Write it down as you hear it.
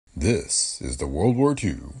This is the World War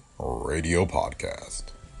II Radio Podcast.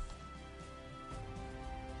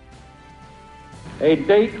 A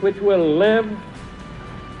date which will live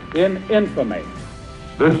in infamy.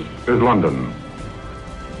 This is London.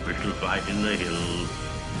 We shall fight in the hills.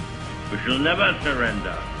 We shall never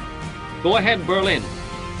surrender. Go ahead, Berlin.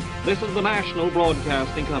 This is the National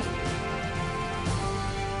Broadcasting Company.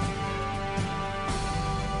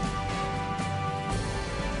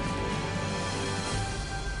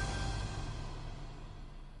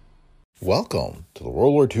 Welcome to the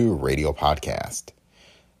World War II Radio Podcast.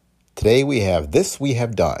 Today we have This We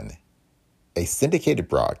Have Done, a syndicated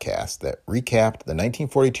broadcast that recapped the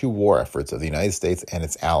 1942 war efforts of the United States and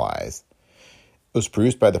its allies. It was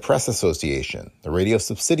produced by the Press Association, the radio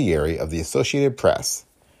subsidiary of the Associated Press,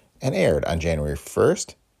 and aired on January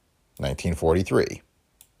 1st, 1943.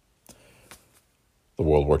 The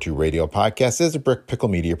World War II Radio Podcast is a Brick Pickle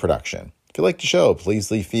Media production. If you like the show, please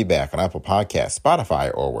leave feedback on Apple Podcasts,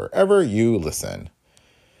 Spotify, or wherever you listen. And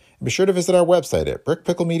be sure to visit our website at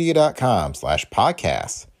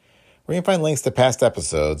brickpicklemedia.com/podcasts, where you can find links to past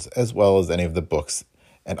episodes, as well as any of the books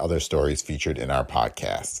and other stories featured in our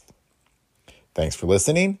podcast. Thanks for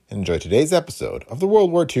listening, and enjoy today's episode of the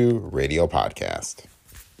World War II Radio Podcast.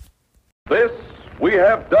 This we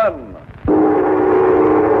have done.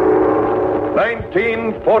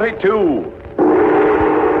 1942.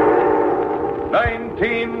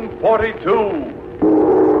 1942.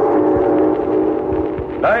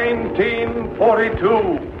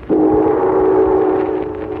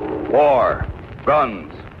 1942. War,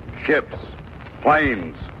 guns, ships,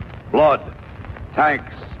 planes, blood,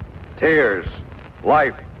 tanks, tears,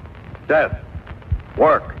 life, death,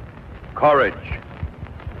 work, courage.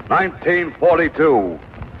 1942,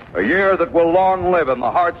 a year that will long live in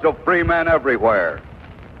the hearts of free men everywhere.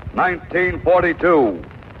 1942,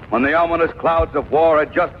 when the ominous clouds of war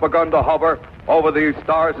had just begun to hover over these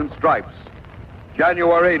stars and stripes.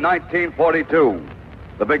 January 1942,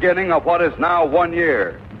 the beginning of what is now 1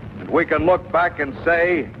 year. And we can look back and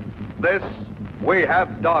say, this we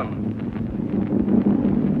have done.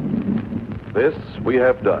 This we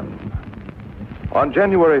have done. On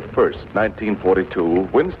January 1st, 1942,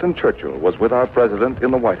 Winston Churchill was with our president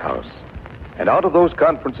in the White House. And out of those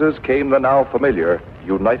conferences came the now familiar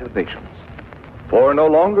United Nations. For no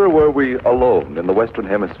longer were we alone in the Western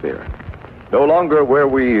Hemisphere. No longer were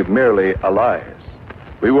we merely allies.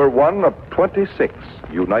 We were one of 26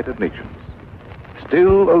 United Nations.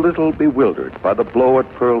 Still a little bewildered by the blow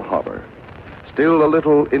at Pearl Harbor. Still a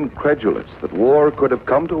little incredulous that war could have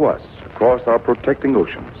come to us across our protecting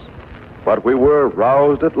oceans. But we were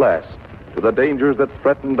roused at last to the dangers that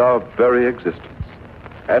threatened our very existence.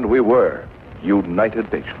 And we were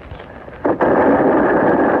United Nations.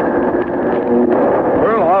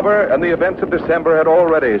 Pearl Harbor and the events of December had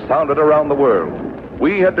already sounded around the world.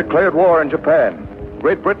 We had declared war in Japan.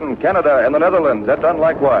 Great Britain, Canada, and the Netherlands had done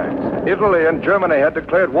likewise. Italy and Germany had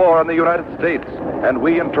declared war on the United States, and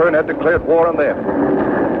we in turn had declared war on them.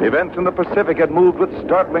 Events in the Pacific had moved with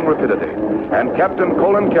startling rapidity, and Captain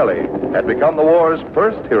Colin Kelly had become the war's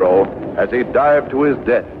first hero as he dived to his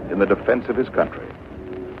death in the defense of his country.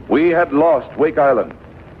 We had lost Wake Island,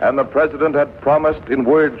 and the president had promised in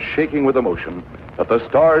words shaking with emotion that the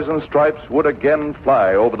stars and stripes would again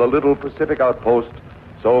fly over the little Pacific outpost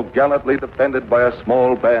so gallantly defended by a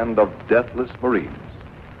small band of deathless Marines.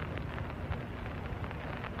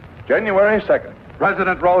 January 2nd,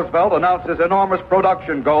 President Roosevelt announces enormous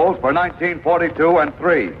production goals for 1942 and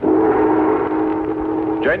 3.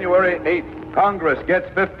 January 8th, Congress gets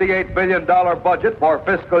 $58 billion budget for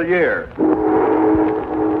fiscal year.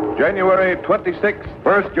 January 26th,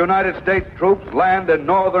 first United States troops land in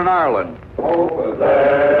Northern Ireland. Over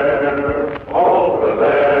there,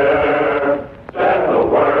 send the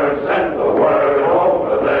word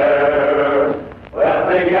over there.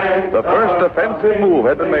 The first offensive move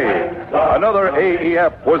had been made. Another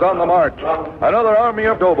AEF was on the march. Another army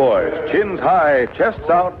of doughboys, chins high, chests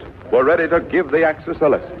out, were ready to give the Axis a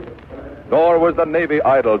lesson. Nor was the Navy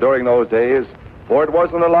idle during those days, for it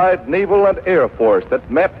was an allied naval and air force that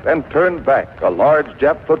met and turned back a large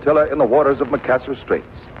Jap flotilla in the waters of Macassar Straits.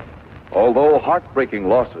 Although heartbreaking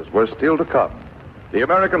losses were still to come, the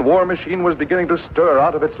American war machine was beginning to stir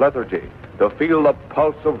out of its lethargy, to feel the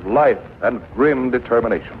pulse of life and grim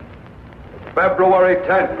determination. February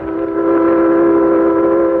 10th.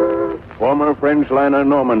 Former French liner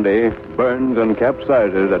Normandy burns and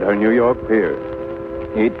capsizes at her New York pier.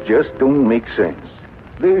 It just don't make sense.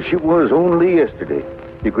 There she was only yesterday.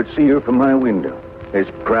 You could see her from my window, as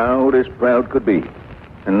proud could be.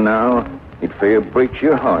 And now, it fair breaks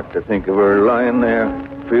your heart to think of her lying there,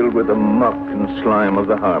 filled with the muck and slime of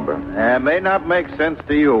the harbor. It may not make sense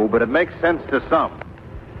to you, but it makes sense to some.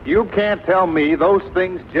 You can't tell me those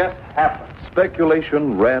things just happen.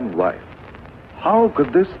 Speculation ran rife. How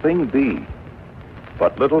could this thing be?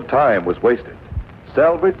 But little time was wasted.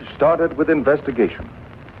 Salvage started with investigation.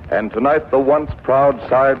 And tonight the once proud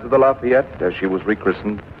sides of the Lafayette, as she was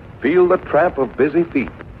rechristened, feel the tramp of busy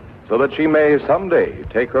feet, so that she may someday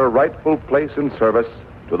take her rightful place in service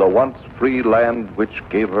to the once free land which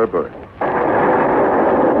gave her birth.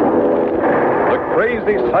 The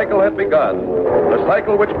crazy cycle had begun, the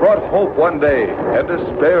cycle which brought hope one day and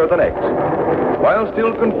despair the next. While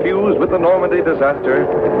still confused with the Normandy disaster,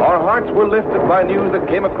 our hearts were lifted by news that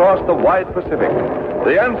came across the wide Pacific.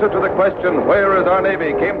 The answer to the question, where is our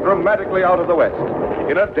Navy, came dramatically out of the West.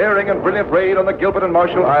 In a daring and brilliant raid on the Gilbert and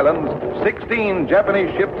Marshall Islands, 16 Japanese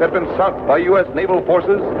ships had been sunk by U.S. naval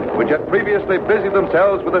forces, which had previously busied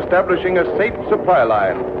themselves with establishing a safe supply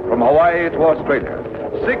line from Hawaii to Australia.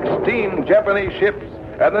 16 Japanese ships,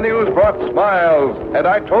 and the news brought smiles, and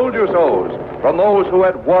I told you so's, from those who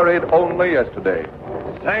had worried only yesterday.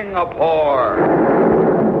 Singapore!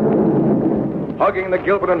 Hugging the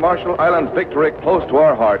Gilbert and Marshall Islands victory close to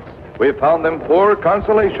our hearts, we found them poor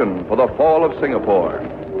consolation for the fall of Singapore.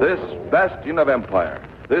 This bastion of empire,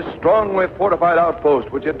 this strongly fortified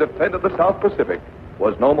outpost which had defended the South Pacific,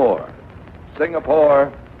 was no more.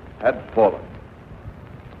 Singapore had fallen.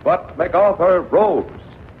 But MacArthur rose.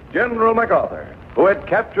 General MacArthur, who had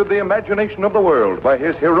captured the imagination of the world by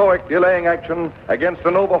his heroic delaying action against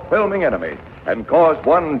an overwhelming enemy and caused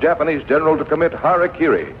one Japanese general to commit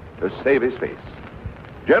harakiri to save his face.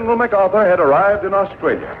 General MacArthur had arrived in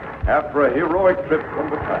Australia after a heroic trip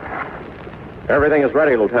from Bataan. Everything is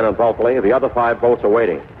ready, Lieutenant Bulkley. The other 5 boats are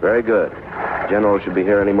waiting. Very good. The General should be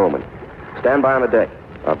here any moment. Stand by on the deck.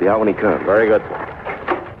 I'll be out when he comes. Very good,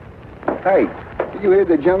 sir. Hey, did you hear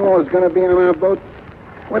the general is going to be on our boat?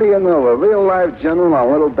 What do you know? A real live general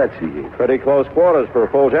on little Betsy here. Pretty close quarters for a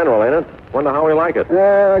full general, ain't it? Wonder how he like it.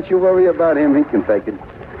 Don't you worry about him. He can take it.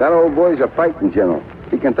 That old boy's a fighting general.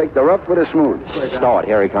 He can take the rough with the smooth. Stow it.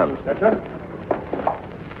 Here he comes. That's it.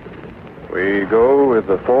 We go with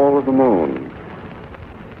the fall of the moon.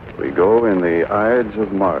 We go in the Ides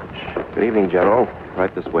of March. Good evening, General.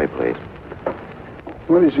 Right this way, please.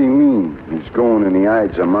 What does he mean? He's going in the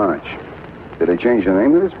Ides of March. Did they change the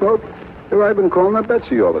name of this boat? Here I've been calling her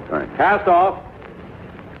Betsy all the time. Cast off.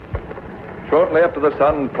 Shortly after the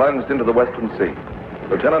sun plunged into the Western Sea,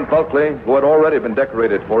 Lieutenant Bulkley, who had already been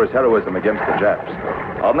decorated for his heroism against the Japs,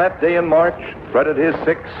 on that day in March, threaded his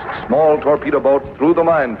 6 small torpedo boats through the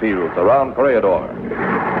minefields around Corregidor.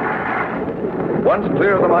 Once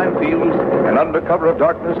clear of the minefields and under cover of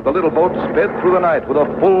darkness, the little boat sped through the night with a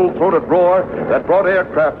full-throated roar that brought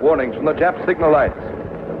aircraft warnings from the Jap signal lights.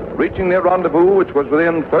 Reaching their rendezvous, which was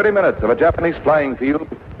within 30 minutes of a Japanese flying field,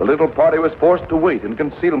 the little party was forced to wait in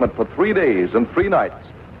concealment for 3 days and 3 nights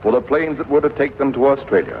for the planes that were to take them to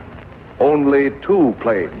Australia. Only 2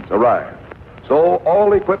 planes arrived. So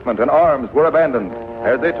all equipment and arms were abandoned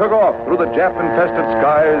as they took off through the Jap-infested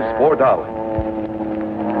skies for Darwin.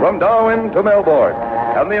 From Darwin to Melbourne,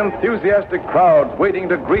 and the enthusiastic crowds waiting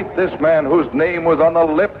to greet this man whose name was on the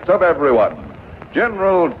lips of everyone,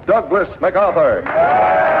 General Douglas MacArthur.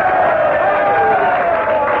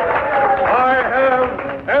 I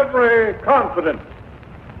have every confidence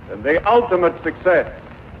in the ultimate success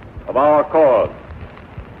of our cause.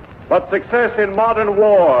 But success in modern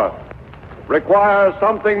war requires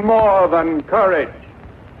something more than courage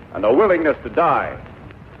and a willingness to die.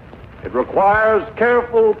 It requires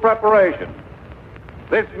careful preparation.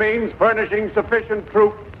 This means furnishing sufficient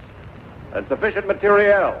troops and sufficient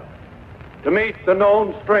materiel to meet the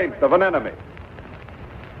known strength of an enemy.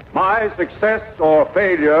 My success or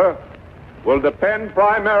failure will depend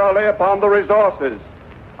primarily upon the resources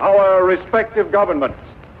our respective governments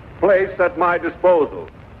place at my disposal.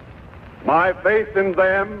 My faith in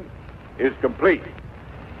them is complete.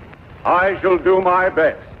 I shall do my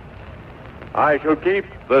best. I shall keep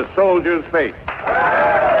the soldiers' faith.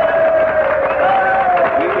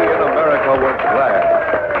 We in America were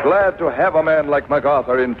glad to have a man like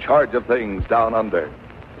MacArthur in charge of things down under.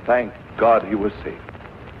 Thank God he was safe.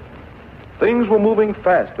 Things were moving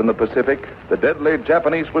fast in the Pacific. The deadly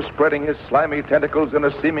Japanese was spreading his slimy tentacles in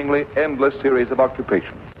a seemingly endless series of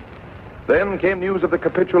occupations. Then came news of the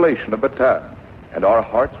capitulation of Bataan, and our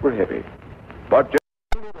hearts were heavy. But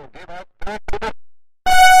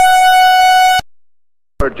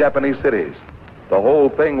Japanese cities. The whole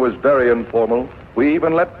thing was very informal. We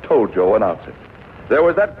even let Tojo announce it. There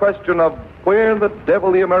was that question of where the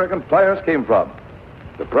devil the American flyers came from.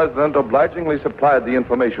 the President obligingly supplied the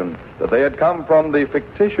information that they had come from the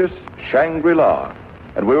fictitious Shangri-La.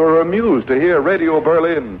 And we were amused to hear Radio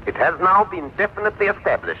Berlin. It has now been definitely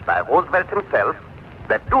established by Roosevelt himself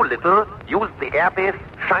that Doolittle used the airbase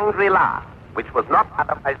Shangri-La, which was not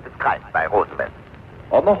otherwise described by Roosevelt.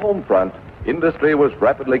 On the home front, industry was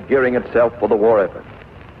rapidly gearing itself for the war effort.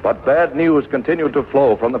 But bad news continued to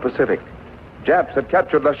flow from the Pacific. Japs had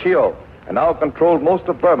captured Lashio and now controlled most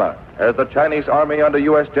of Burma as the Chinese army under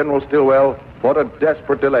U.S. General Stilwell fought a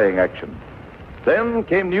desperate delaying action. Then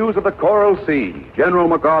came news of the Coral Sea. General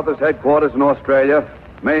MacArthur's headquarters in Australia,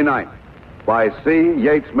 May 9th, by C.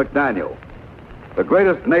 Yates McDaniel. The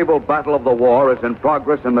greatest naval battle of the war is in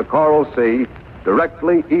progress in the Coral Sea,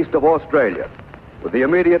 directly east of Australia, with the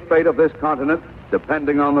immediate fate of this continent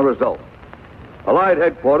depending on the result. Allied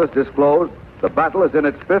headquarters disclosed the battle is in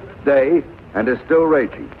its 5th day and is still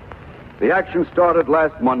raging. The action started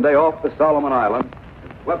last Monday off the Solomon Islands.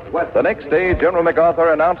 The next day, General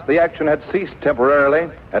MacArthur announced the action had ceased temporarily,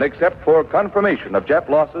 and except for confirmation of Jap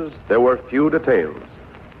losses, there were few details.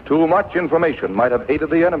 Too much information might have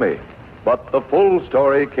aided the enemy, but the full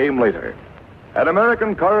story came later. An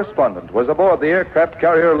American correspondent was aboard the aircraft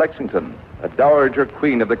carrier Lexington, a dowager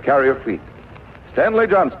queen of the carrier fleet. Stanley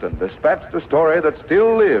Johnston dispatched a story that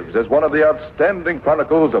still lives as one of the outstanding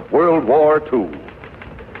chronicles of World War II.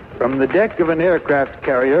 From the deck of an aircraft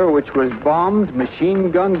carrier which was bombed,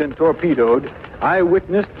 machine-gunned, and torpedoed, I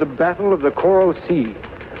witnessed the Battle of the Coral Sea.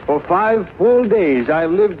 For 5 full days, I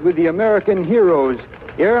lived with the American heroes,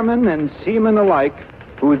 airmen and seamen alike,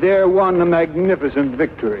 who there won a magnificent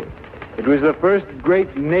victory. It was the first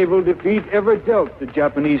great naval defeat ever dealt the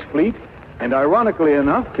Japanese fleet, and ironically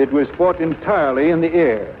enough, it was fought entirely in the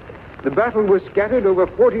air. The battle was scattered over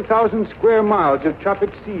 40,000 square miles of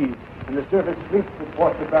tropic seas, and the surface fleets that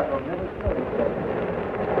fought the battle never started.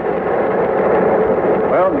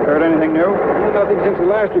 Well, you heard anything new? Nothing since the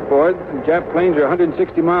last report. The Jap planes are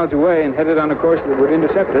 160 miles away and headed on a course that would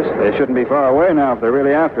intercept us. They shouldn't be far away now if they're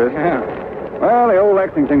really after us. Yeah. Well, the old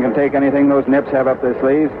Lexington can take anything those nips have up their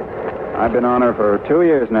sleeves. I've been on her for 2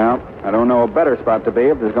 years now. I don't know a better spot to be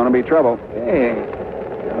if there's going to be trouble. Hey,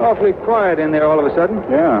 awfully quiet in there all of a sudden.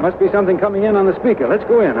 Yeah. Must be something coming in on the speaker. Let's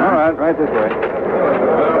go in, huh? All right this way.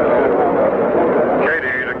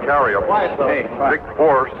 Katie to carrier. Hey, big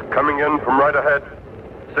force coming in from right ahead.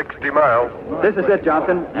 60 miles. This is it,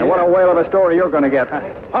 Johnson. And what a whale of a story you're going to get.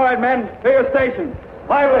 All right, men. To your stations.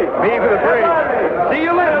 Lively. Me for the three. See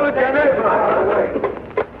you later, Lieutenant.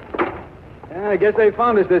 I guess they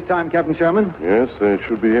found us this time, Captain Sherman. Yes, they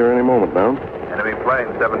should be here any moment now. Enemy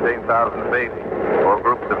planes, 17,000 feet. 4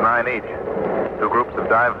 groups of 9 each. 2 groups of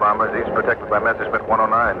dive bombers, each protected by Messerschmitt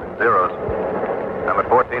 109, zeros. I'm at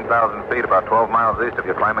 14,000 feet, about 12 miles east of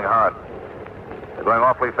you, climbing hard. They're going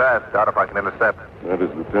awfully fast. Doubt if I can intercept. That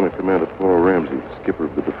is Lieutenant Commander Paul Ramsey, skipper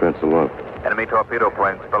of the Defense Aloft. Enemy torpedo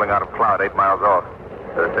planes spilling out of cloud 8 miles off.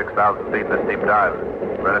 They're 6,000 feet in this steep dive.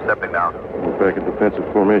 We're intercepting now. We're back in defensive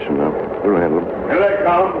formation now. We'll handle them. Here they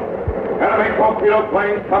come. Enemy torpedo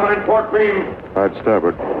planes coming in port beam. Hard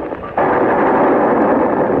starboard. Dive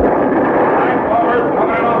bombers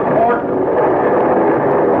coming in off port.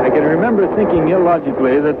 I can remember thinking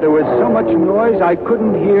illogically that there was so much noise I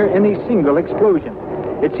couldn't hear any single explosion.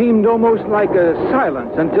 It seemed almost like a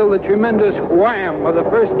silence until the tremendous wham of the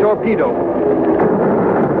first torpedo.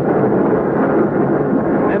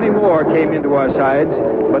 Many more came into our sides,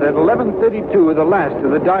 but at 11:32, the last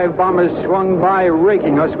of the dive bombers swung by,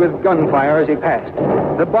 raking us with gunfire as he passed.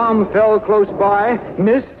 The bomb fell close by,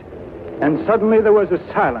 missed, and suddenly there was a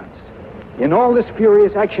silence. In all this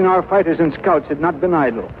furious action, our fighters and scouts had not been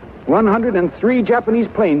idle. 103 Japanese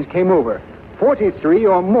planes came over. 43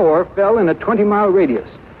 or more fell in a 20-mile radius.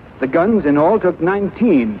 The guns in all took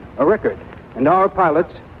 19, a record. And our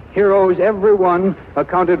pilots, heroes every one,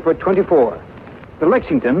 accounted for 24. The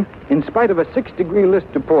Lexington, in spite of a 6-degree list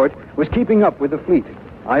to port, was keeping up with the fleet.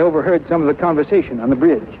 I overheard some of the conversation on the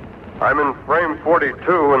bridge. I'm in frame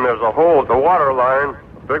 42, and there's a hole at the water line.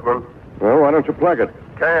 A big one. Well, why don't you plug it?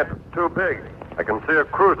 Can't. It's too big. I can see a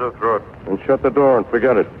cruiser through it. And shut the door and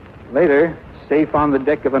forget it. Later, safe on the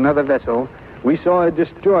deck of another vessel, we saw a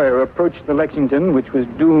destroyer approach the Lexington, which was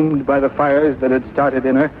doomed by the fires that had started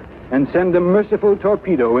in her, and send a merciful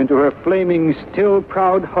torpedo into her flaming, still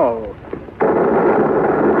proud hull.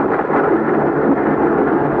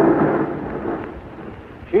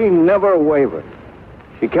 She never wavered.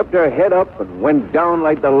 She kept her head up and went down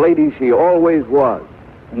like the lady she always was.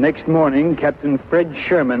 Next morning, Captain Fred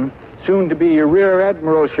Sherman, soon to be Rear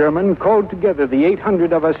Admiral Sherman, called together the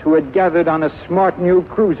 800 of us who had gathered on a smart new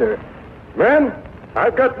cruiser. Men,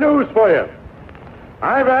 I've got news for you.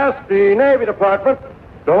 I've asked the Navy Department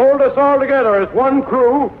to hold us all together as one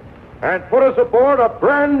crew and put us aboard a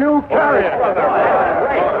brand new carrier.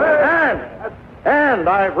 And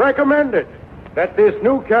I've recommended that this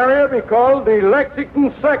new carrier be called the Lexington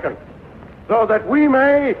II, so that we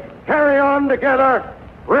may carry on together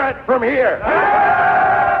right from here.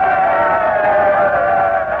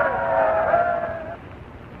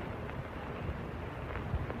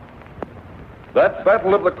 That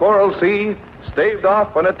Battle of the Coral Sea staved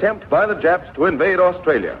off an attempt by the Japs to invade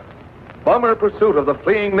Australia. Bomber pursuit of the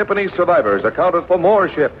fleeing Nipponese survivors accounted for more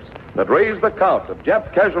ships that raised the count of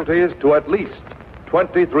Jap casualties to at least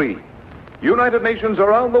 23. United nations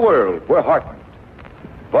around the world were heartened.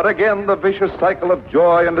 But again, the vicious cycle of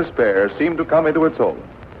joy and despair seemed to come into its own.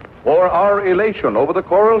 For our elation over the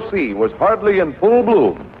Coral Sea was hardly in full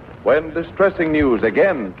bloom when distressing news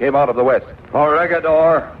again came out of the West.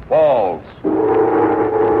 Corregidor falls.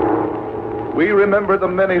 We remember the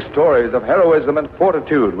many stories of heroism and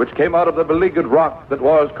fortitude which came out of the beleaguered rock that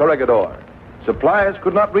was Corregidor. Supplies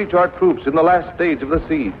could not reach our troops in the last stage of the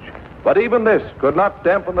siege, but even this could not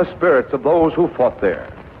dampen the spirits of those who fought there.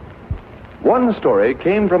 One story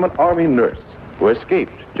came from an Army nurse who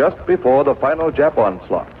escaped just before the final Jap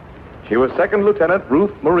onslaught. She was Second Lieutenant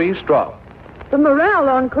Ruth Marie Straub. The morale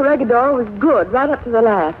on Corregidor was good right up to the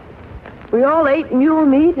last. We all ate mule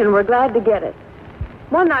meat and were glad to get it.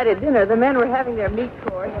 One night at dinner, the men were having their meat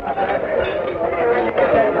course.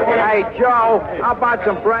 Hey, Joe, how about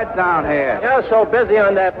some bread down here? You're so busy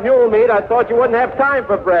on that mule meat, I thought you wouldn't have time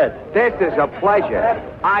for bread. This is a pleasure.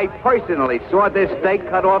 I personally saw this steak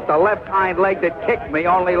cut off the left hind leg that kicked me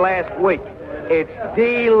only last week. It's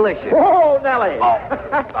delicious. Whoa, Nellie! Oh,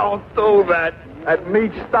 don't do that. That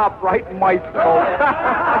meat stopped right in my throat.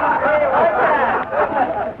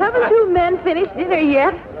 Haven't you men finished dinner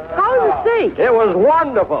yet? How was the steak? It was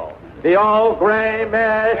wonderful. The old gray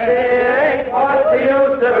mare, she ain't what she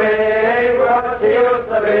used to be, ain't what she used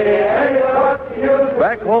to be, ain't what she used to be.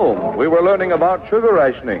 Back home, we were learning about sugar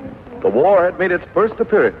rationing. The war had made its first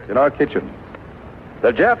appearance in our kitchens.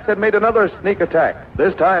 The Japs had made another sneak attack,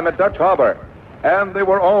 this time at Dutch Harbor, and they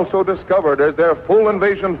were also discovered as their full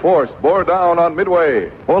invasion force bore down on Midway.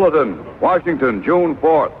 Fullerton, Washington, June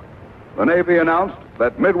 4th. The Navy announced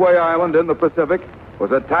that Midway Island in the Pacific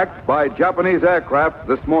was attacked by Japanese aircraft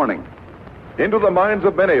this morning. Into the minds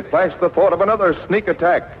of many flashed the thought of another sneak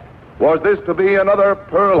attack. Was this to be another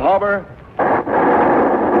Pearl Harbor?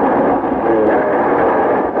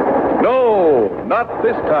 No, not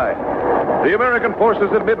this time. The American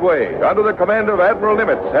forces at Midway, under the command of Admiral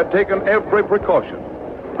Nimitz, had taken every precaution.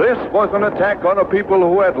 This was an attack on a people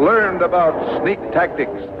who had learned about sneak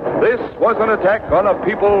tactics. This was an attack on a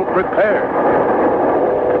people prepared.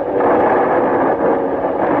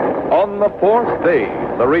 On the fourth day,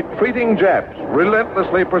 the retreating Japs,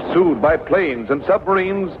 relentlessly pursued by planes and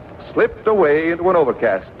submarines, slipped away into an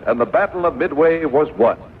overcast, and the Battle of Midway was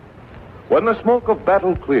won. When the smoke of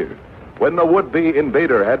battle cleared, when the would-be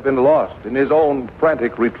invader had been lost in his own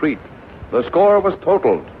frantic retreat, the score was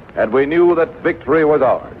totaled, and we knew that victory was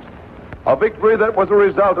ours. A victory that was a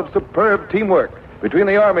result of superb teamwork between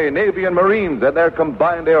the Army, Navy, and Marines and their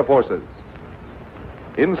combined air forces.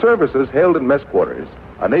 In services held in mess quarters,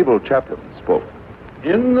 a naval chaplain spoke.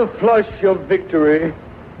 In the flush of victory,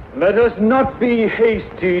 let us not be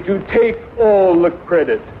hasty to take all the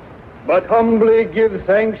credit, but humbly give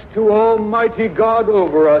thanks to Almighty God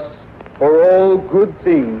over us for all good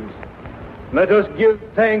things. Let us give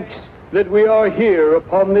thanks that we are here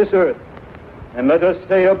upon this earth, and let us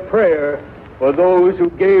say a prayer for those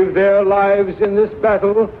who gave their lives in this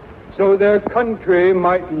battle so their country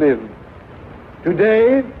might live.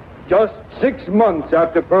 Today, just 6 months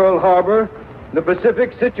after Pearl Harbor, the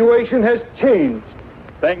Pacific situation has changed,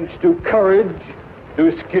 thanks to courage,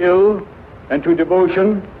 to skill, and to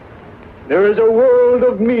devotion. There is a world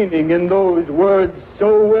of meaning in those words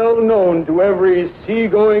so well known to every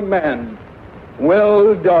seagoing man.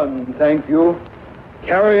 Well done, thank you.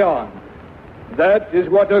 Carry on. That is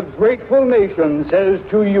what a grateful nation says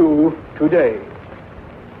to you today.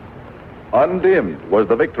 Undimmed was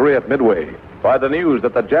the victory at Midway by the news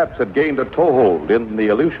that the Japs had gained a toehold in the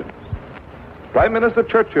Aleutians. Prime Minister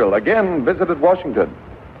Churchill again visited Washington.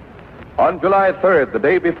 On July 3rd, the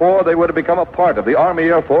day before they were to become a part of the Army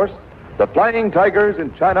Air Force, the Flying Tigers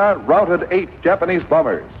in China routed 8 Japanese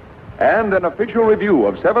bombers, and an official review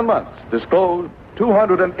of 7 months disclosed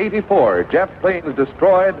 284 Jap planes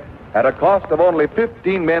destroyed at a cost of only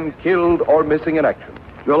 15 men killed or missing in action.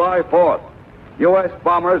 July 4th, U.S.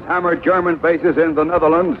 bombers hammered German bases in the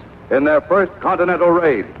Netherlands in their first continental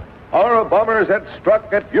raid. Our bombers had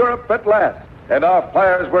struck at Europe at last, and our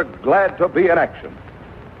flyers were glad to be in action.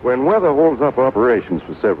 When weather holds up operations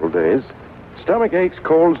for several days, stomach aches,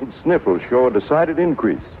 colds, and sniffles show a decided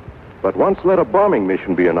increase. But once let a bombing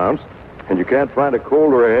mission be announced, and you can't find a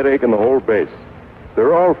cold or a headache in the whole base.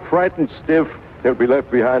 They're all frightened stiff, they'll be left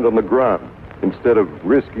behind on the ground instead of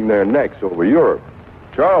risking their necks over Europe.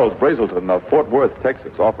 Charles Brazelton of Fort Worth,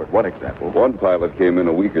 Texas, offered one example. One pilot came in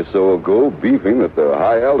a week or so ago beefing that the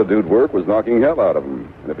high-altitude work was knocking hell out of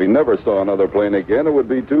him. And if he never saw another plane again, it would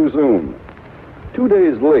be too soon. 2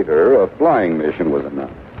 days later, a flying mission was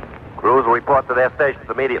announced. Crews will report to their stations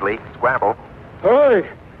immediately. Scramble. Hey,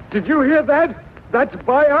 did you hear that? That's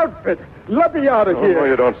by outfit. Let me out of here. No,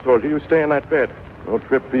 you don't, soldier. You stay in that bed. No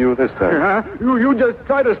trip for you this time. You just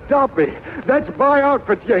try to stop me. That's my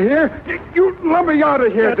outfit, you hear? You let me out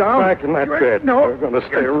of here, Get Dom. back in that bed. No. We're going to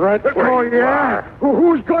stay right where Oh, you yeah? are.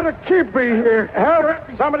 Who's going to keep me here?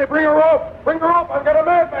 Help! Somebody bring a rope. Bring a rope. I've got a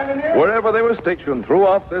madman in here. Wherever they were stationed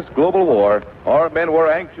throughout this global war, our men were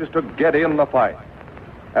anxious to get in the fight.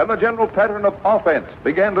 And the general pattern of offense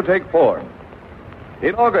began to take form.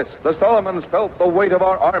 In August, the Solomons felt the weight of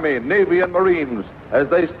our Army, Navy, and Marines as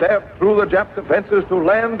they stabbed through the Jap defenses to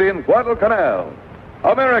land in Guadalcanal.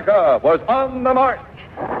 America was on the march.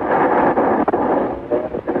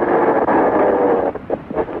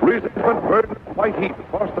 Resentment burned white heat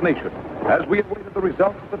across the nation as we awaited the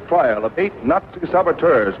results of the trial of 8 Nazi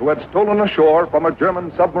saboteurs who had stolen ashore from a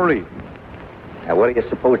German submarine. Now, what do you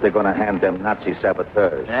suppose they're going to hand them Nazi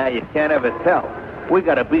saboteurs? You can't ever tell. We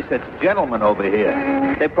got to be such gentlemen over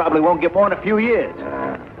here. They probably won't get more than a few years.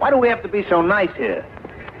 Why do we have to be so nice here?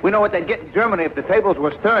 We know what they'd get in Germany if the tables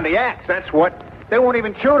were turned. The axe, that's what. They won't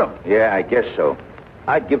even shoot them. Yeah, I guess so.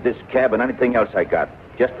 I'd give this cab and anything else I got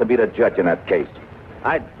just to be the judge in that case.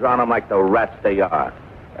 I'd drown them like the rats they are.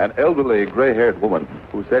 An elderly, gray-haired woman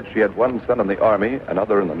who said she had one son in the Army,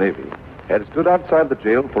 another in the Navy, had stood outside the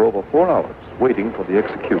jail for over 4 hours, waiting for the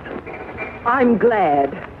execution. I'm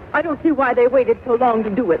glad. I don't see why they waited so long to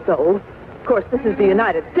do it, though. Of course, this is the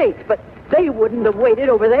United States, but they wouldn't have waited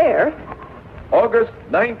over there. August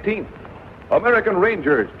 19th, American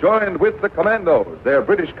Rangers joined with the Commandos, their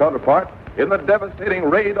British counterpart, in the devastating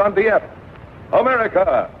raid on Dieppe.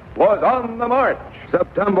 America was on the march.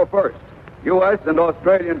 September 1st, U.S. and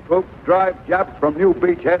Australian troops drive Japs from New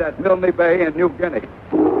Beachhead at Milne Bay in New Guinea.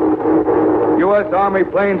 U.S. Army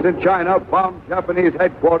planes in China bomb Japanese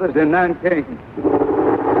headquarters in Nanking.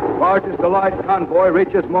 Largest Allied convoy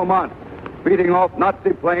reaches Murmansk, beating off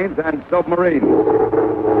Nazi planes and submarines.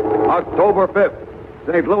 October 5th,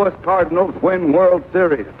 St. Louis Cardinals win World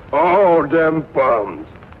Series. Oh, them bombs.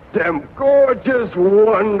 Them gorgeous,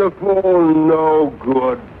 wonderful, no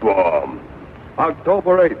good bombs.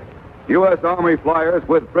 October 8th, U.S. Army flyers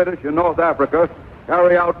with British in North Africa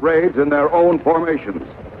carry out raids in their own formations.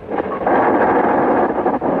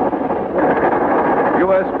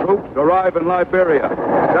 U.S. troops arrive in Liberia,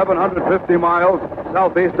 750 miles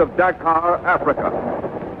southeast of Dakar, Africa.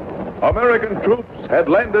 American troops had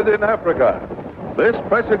landed in Africa. This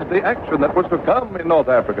presaged the action that was to come in North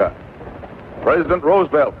Africa. President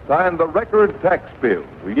Roosevelt signed the record tax bill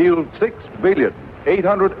to yield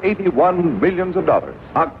 $6,881 million.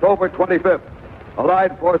 October 25th,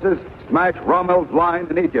 Allied forces smash Rommel's line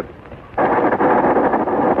in Egypt.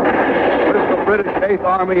 With the British 8th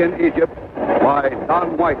Army in Egypt by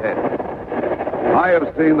Don Whitehead. I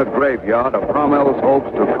have seen the graveyard of Rommel's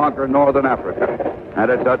hopes to conquer northern Africa,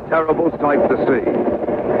 and it's a terrible sight to see.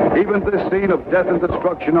 Even this scene of death and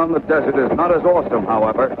destruction on the desert is not as awesome,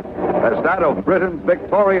 however, as that of Britain's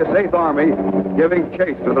victorious 8th Army giving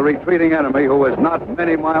chase to the retreating enemy who is not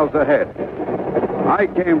many miles ahead. I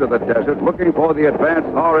came to the desert looking for the advanced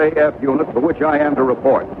RAF unit for which I am to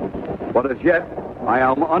report. But as yet, I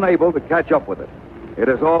am unable to catch up with it. It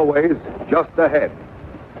is always just ahead.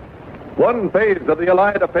 One phase of the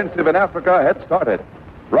Allied offensive in Africa had started.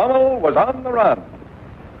 Rommel was on the run.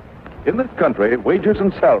 In this country, wages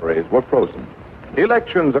and salaries were frozen.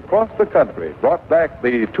 Elections across the country brought back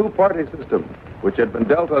the two-party system, which had been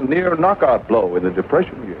dealt a near knockout blow in the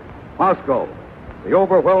Depression years. Moscow, the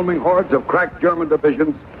overwhelming hordes of crack German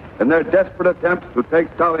divisions, in their desperate attempts to take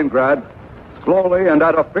Stalingrad, slowly and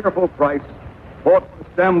at a fearful price, fought to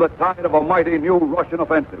stem the tide of a mighty new Russian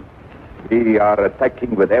offensive. We are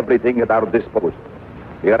attacking with everything at our disposal.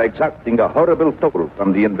 We are exacting a horrible toll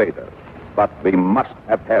from the invader. But we must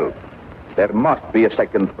have help. There must be a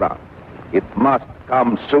second front. It must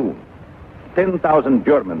come soon. 10,000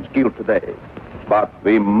 Germans killed today. But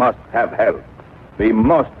we must have help. We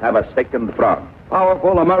must have a second front.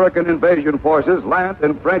 Powerful American invasion forces land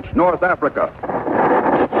in French North Africa.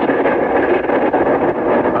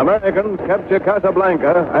 Americans capture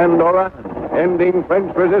Casablanca and Oran, ending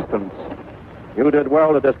French resistance. You did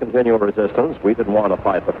well to discontinue resistance. We didn't want to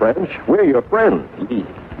fight the French. We're your friends.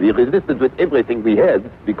 We resisted with everything we had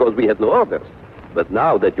because we had no orders. But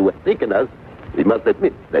now that you have taken us, we must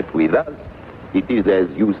admit that with us, it is as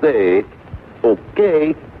you say,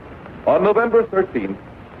 okay. On November 13th,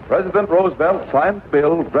 President Roosevelt signed the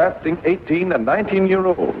bill drafting 18 and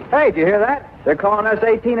 19-year-olds. Hey, did you hear that? They're calling us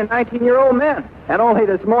 18 and 19-year-old men. And only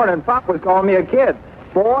this morning, Pop was calling me a kid.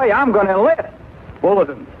 Boy, I'm going to enlist.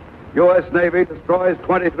 Bulletin. U.S. Navy destroys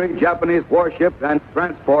 23 Japanese warships and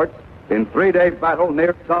transports in 3-day battle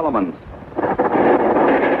near Solomons.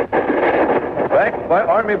 Backed by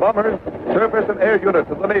Army bombers, surface and air units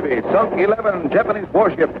of the Navy sunk 11 Japanese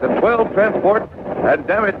warships and 12 transports and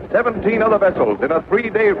damaged 17 other vessels in a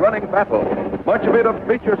 3-day running battle. Much of it a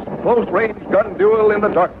vicious, close-range gun duel in the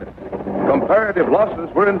darkness. Comparative losses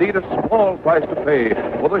were indeed a small price to pay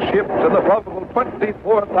for the ships and the probable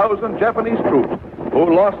 24,000 Japanese troops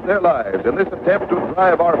who lost their lives in this attempt to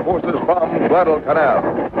drive our forces from Guadalcanal.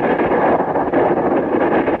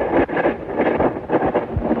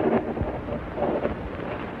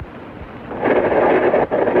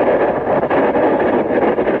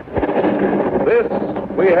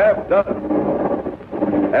 We have done.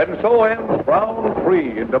 And so ends round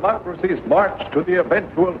 3 in democracy's march to the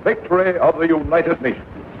eventual victory of the United Nations.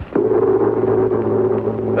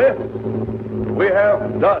 This we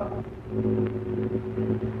have done.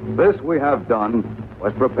 This we have done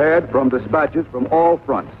was prepared from dispatches from all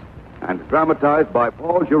fronts and dramatized by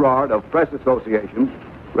Paul Girard of Press Association,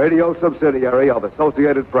 radio subsidiary of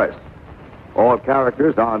Associated Press. All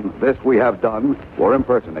characters on This We Have Done were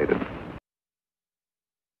impersonated.